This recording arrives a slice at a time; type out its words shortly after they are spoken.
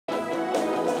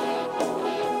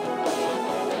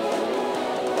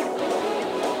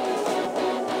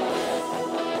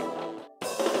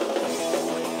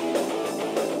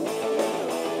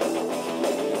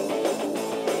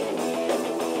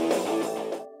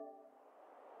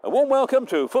A warm welcome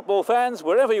to football fans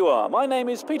wherever you are. My name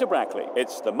is Peter Brackley.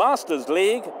 It's the Masters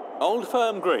League, Old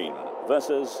Firm Green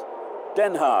versus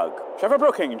Den Haag. Trevor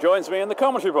Brooking joins me in the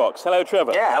commentary box. Hello,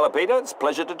 Trevor. Yeah, hello, Peter. It's a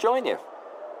pleasure to join you.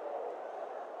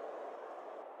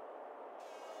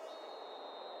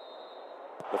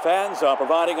 The fans are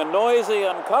providing a noisy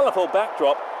and colourful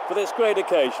backdrop for this great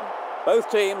occasion.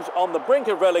 Both teams on the brink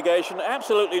of relegation,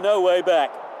 absolutely no way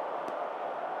back.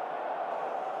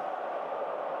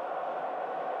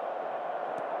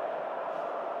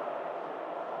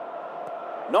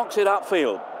 Knocks it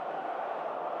upfield.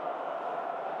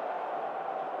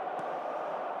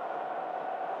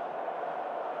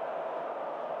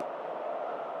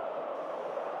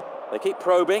 They keep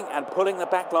probing and pulling the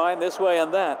back line this way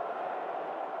and that.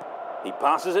 He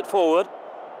passes it forward.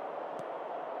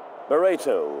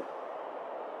 Barreto.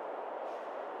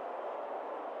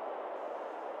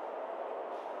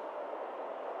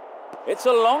 It's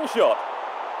a long shot.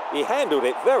 He handled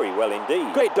it very well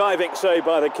indeed. Great diving save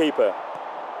by the keeper.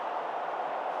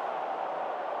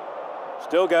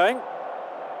 Still going.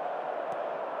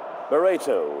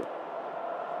 Barreto.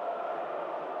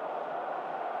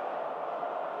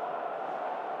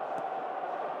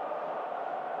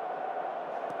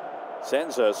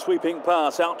 Sends a sweeping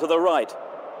pass out to the right.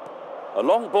 A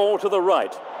long ball to the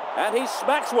right. And he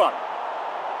smacks one.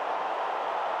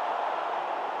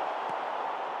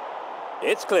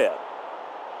 It's clear.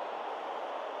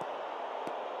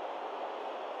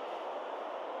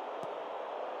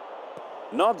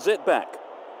 Nods it back.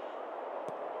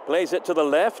 Plays it to the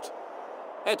left.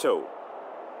 Eto.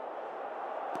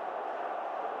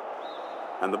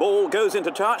 And the ball goes into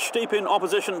touch deep in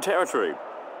opposition territory.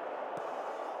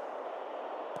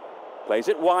 Plays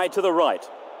it wide to the right.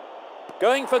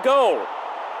 Going for goal.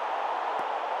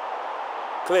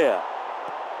 Clear.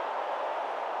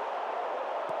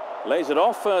 Lays it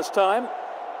off first time.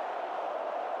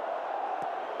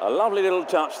 A lovely little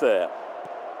touch there.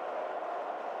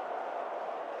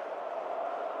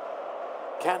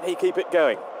 Can he keep it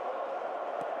going?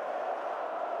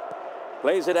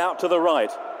 Plays it out to the right.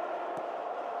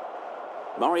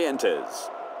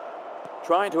 Morientes.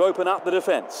 Trying to open up the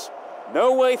defence.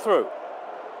 No way through.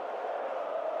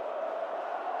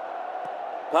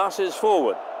 Passes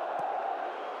forward.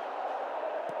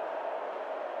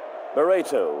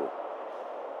 Barreto.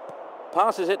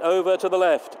 Passes it over to the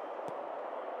left.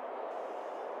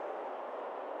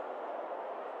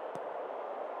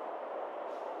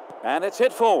 And it's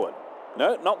hit forward.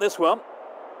 No, not this one.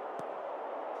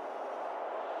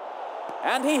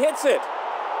 And he hits it.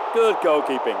 Good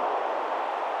goalkeeping.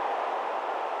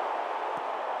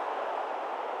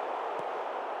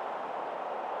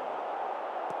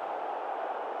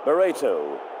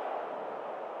 Barreto.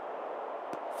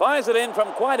 Fires it in from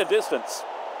quite a distance.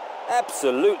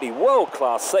 Absolutely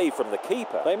world-class save from the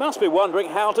keeper. They must be wondering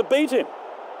how to beat him.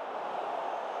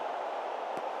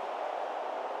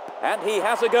 And he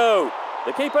has a go.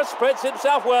 The keeper spreads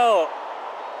himself well.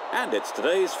 And it's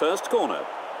today's first corner.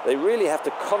 They really have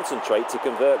to concentrate to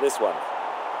convert this one.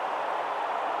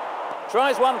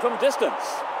 Tries one from distance.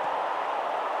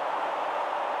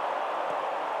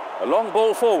 A long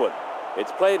ball forward.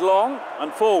 It's played long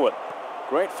and forward.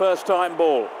 Great first time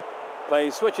ball. Play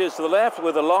switches to the left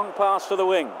with a long pass to the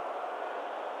wing.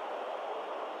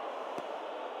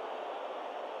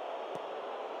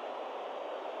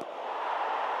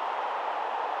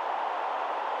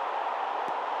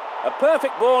 A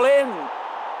perfect ball in.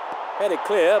 Headed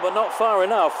clear, but not far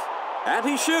enough. And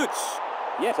he shoots.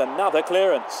 Yet another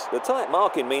clearance. The tight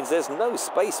marking means there's no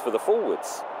space for the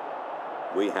forwards.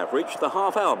 We have reached the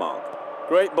half-hour mark.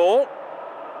 Great ball.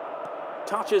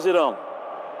 Touches it on.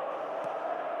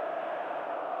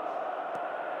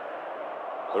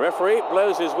 The referee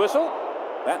blows his whistle.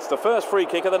 That's the first free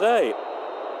kick of the day.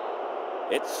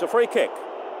 It's a free kick.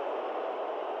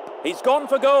 He's gone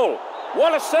for goal.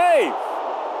 What a save!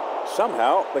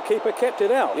 Somehow, the keeper kept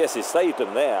it out. Yes, he saved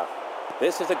him there.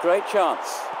 This is a great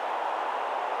chance.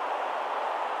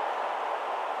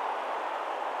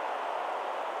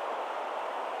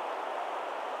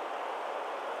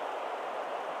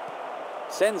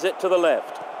 Sends it to the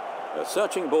left. A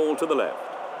searching ball to the left.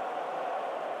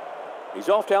 He's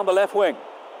off down the left wing.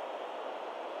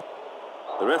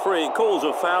 The referee calls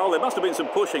a foul. There must have been some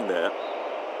pushing there.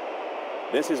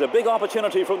 This is a big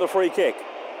opportunity from the free kick.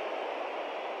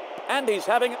 And he's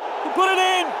having... He put it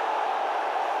in!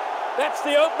 That's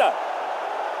the opener.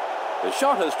 The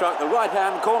shot has struck the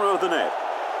right-hand corner of the net.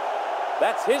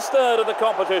 That's his third of the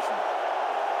competition.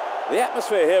 The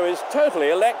atmosphere here is totally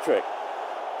electric.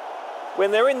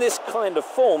 When they're in this kind of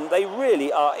form, they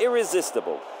really are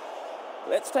irresistible.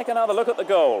 Let's take another look at the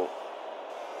goal.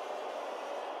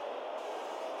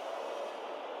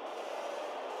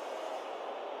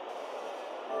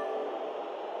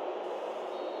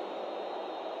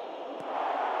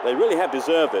 They really have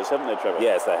deserved this, haven't they, Trevor?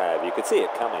 Yes, they have. You could see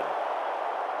it coming.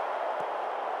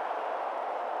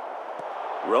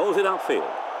 Rolls it upfield.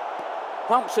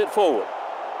 Pumps it forward.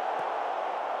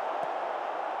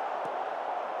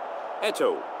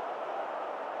 Eto'o.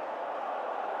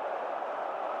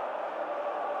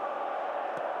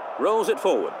 Rolls it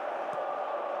forward.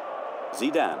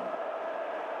 Zidane.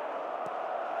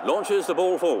 Launches the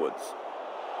ball forwards.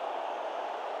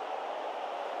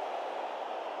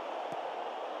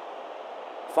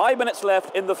 Five minutes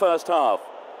left in the first half.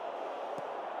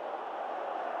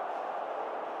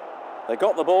 They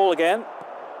got the ball again.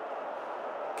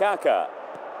 Kaka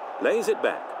lays it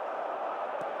back.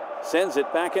 Sends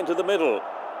it back into the middle.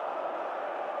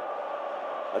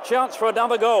 A chance for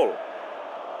another goal.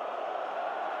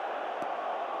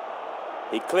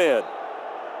 He cleared.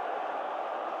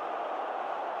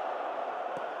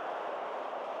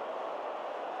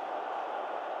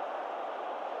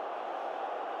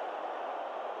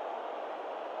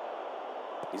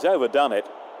 He's overdone it.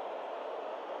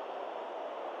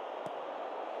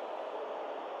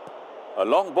 A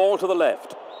long ball to the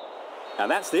left. And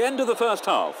that's the end of the first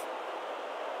half.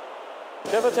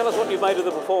 Trevor, tell us what you've made of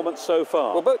the performance so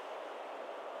far. Well,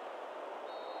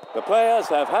 The players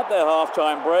have had their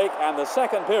half-time break and the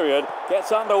second period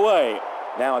gets underway.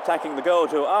 Now attacking the goal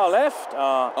to our left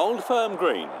are Old Firm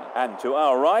Green and to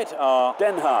our right are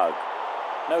Den Haag.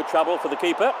 No trouble for the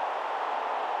keeper.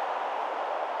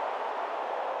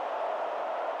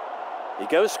 He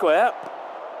goes square.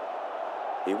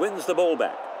 He wins the ball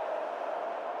back.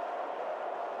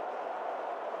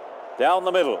 Down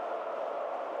the middle.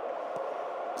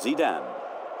 Zidane.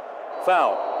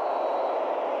 Foul.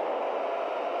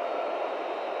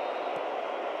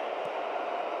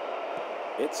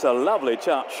 It's a lovely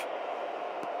touch.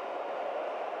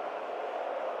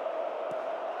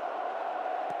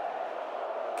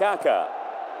 Kaka.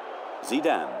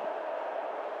 Zidane.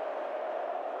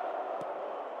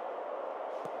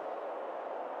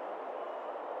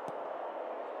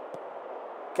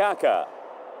 Kaka.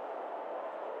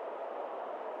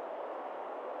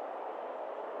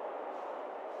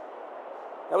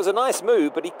 that was a nice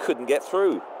move, but he couldn't get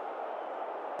through.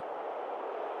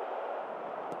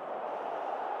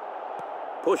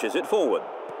 Pushes it forward.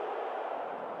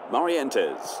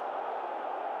 Morientes.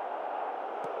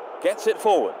 Gets it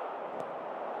forward.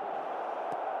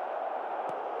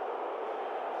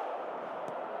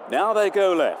 Now they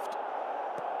go left.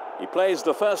 He plays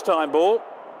the first time ball.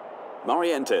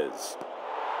 Morientes.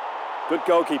 Good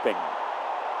goalkeeping.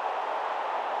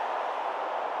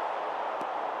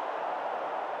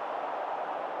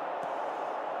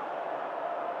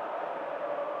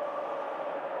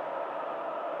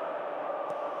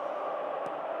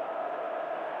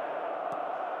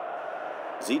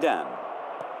 Zidane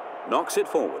knocks it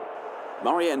forward.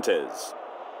 Morientes.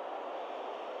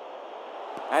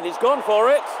 And he's gone for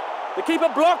it. The keeper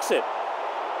blocks it.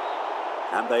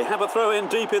 And they have a throw in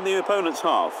deep in the opponent's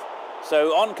half.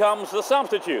 So on comes the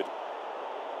substitute.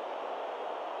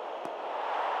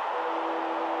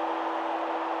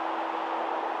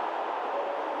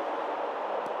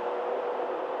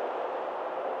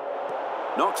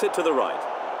 Knocks it to the right.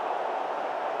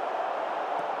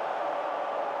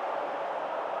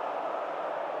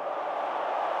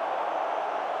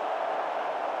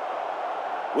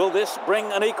 Will this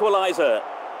bring an equaliser?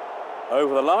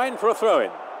 Over the line for a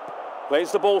throw-in.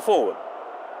 Plays the ball forward.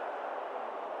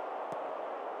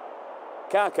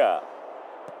 Kaka.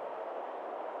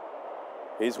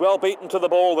 He's well beaten to the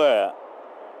ball there.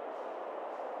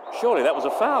 Surely that was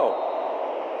a foul.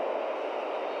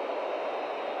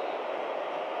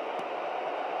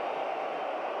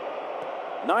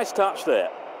 Nice touch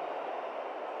there.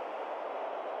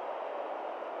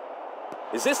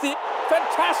 Is this the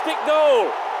fantastic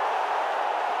goal?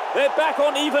 They're back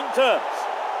on even terms.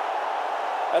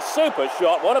 A super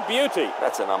shot, what a beauty.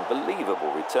 That's an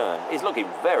unbelievable return. He's looking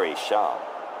very sharp.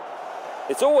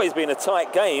 It's always been a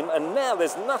tight game, and now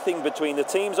there's nothing between the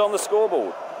teams on the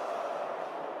scoreboard.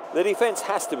 The defence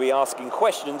has to be asking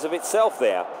questions of itself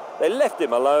there. They left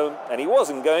him alone, and he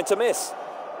wasn't going to miss.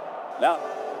 Now,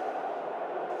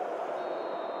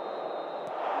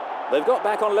 they've got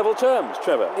back on level terms,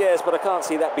 Trevor. Yes, but I can't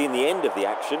see that being the end of the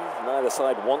action. Neither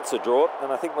side wants a draw,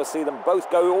 and I think we'll see them both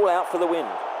go all out for the win.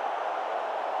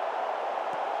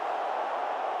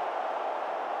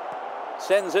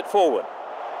 Sends it forward.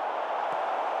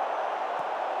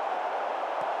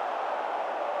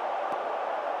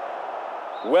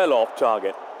 Well off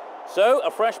target. So,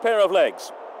 a fresh pair of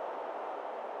legs.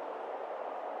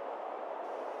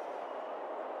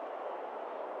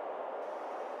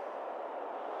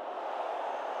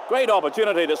 Great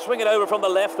opportunity to swing it over from the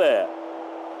left there.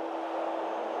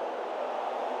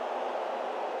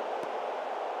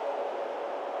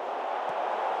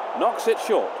 Knocks it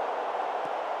short.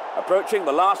 Approaching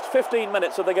the last 15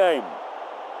 minutes of the game.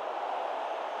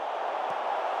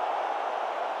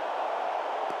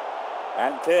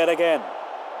 And cleared again.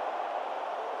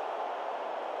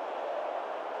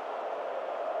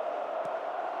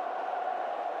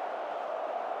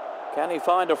 Can he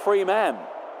find a free man?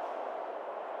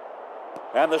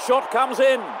 And the shot comes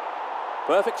in.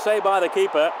 Perfect save by the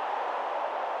keeper.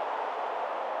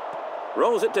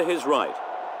 Rolls it to his right.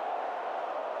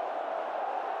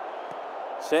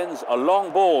 Sends a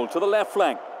long ball to the left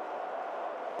flank.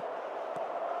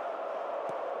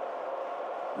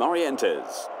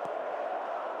 Morientes.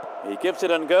 He gives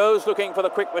it and goes, looking for the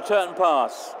quick return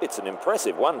pass. It's an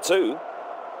impressive one too.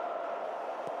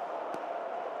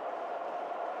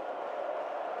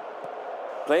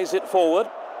 Plays it forward.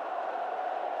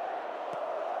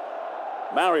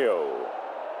 Mario.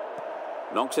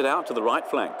 Knocks it out to the right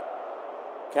flank.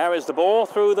 Carries the ball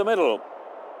through the middle.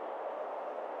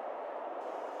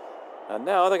 And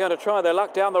now they're going to try their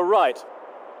luck down the right.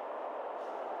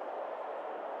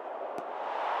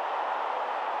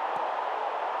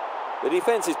 The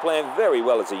defence is playing very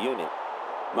well as a unit.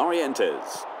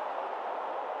 Morientes.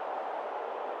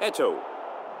 Eto.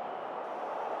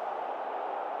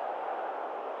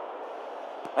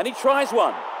 And he tries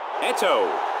one.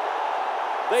 Eto.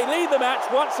 They lead the match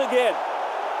once again.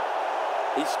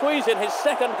 He squeezed in his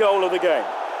second goal of the game.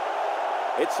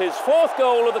 It's his fourth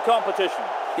goal of the competition.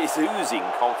 He's oozing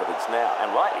confidence now,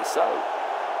 and rightly so.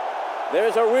 There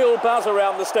is a real buzz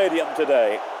around the stadium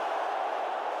today.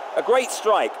 A great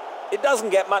strike. It doesn't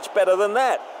get much better than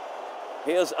that.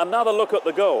 Here's another look at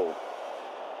the goal.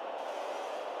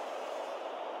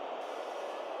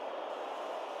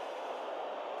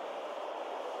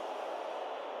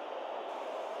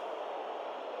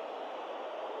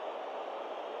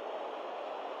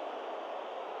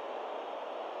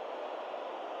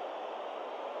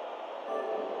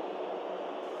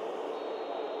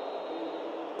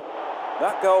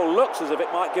 That goal looks as if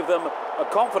it might give them a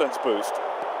confidence boost.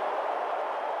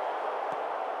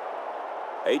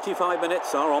 85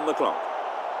 minutes are on the clock.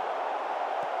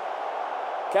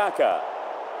 Kaka.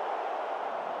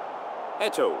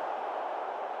 Eto.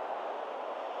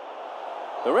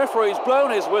 The referee's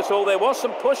blown his whistle. There was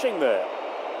some pushing there.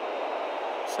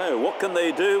 So what can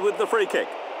they do with the free kick?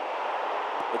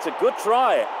 It's a good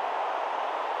try.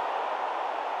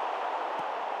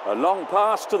 A long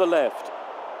pass to the left.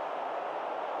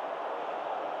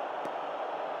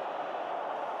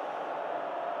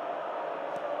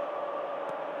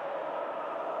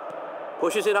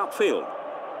 Pushes it upfield.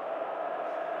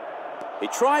 He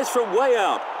tries from way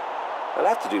out. They'll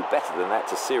have to do better than that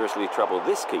to seriously trouble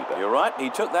this keeper. You're right, he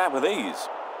took that with ease.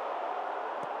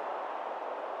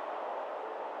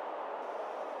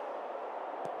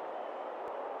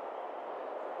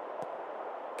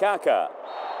 Kaka.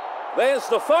 There's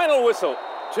the final whistle.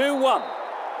 2-1.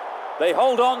 They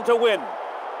hold on to win.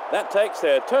 That takes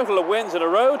their total of wins in a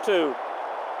row to...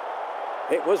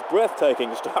 It was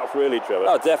breathtaking stuff, really, Trevor.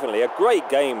 Oh, definitely. A great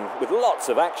game with lots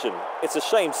of action. It's a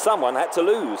shame someone had to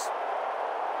lose.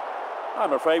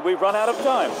 I'm afraid we've run out of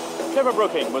time. Trevor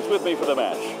Brooking was with me for the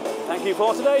match. Thank you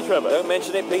for today, Trevor. Don't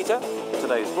mention it, Peter.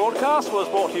 Today's broadcast was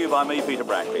brought to you by me, Peter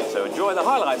Brackley. So enjoy the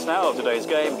highlights now of today's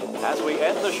game as we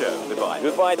end the show. Goodbye.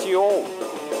 Goodbye to you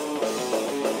all.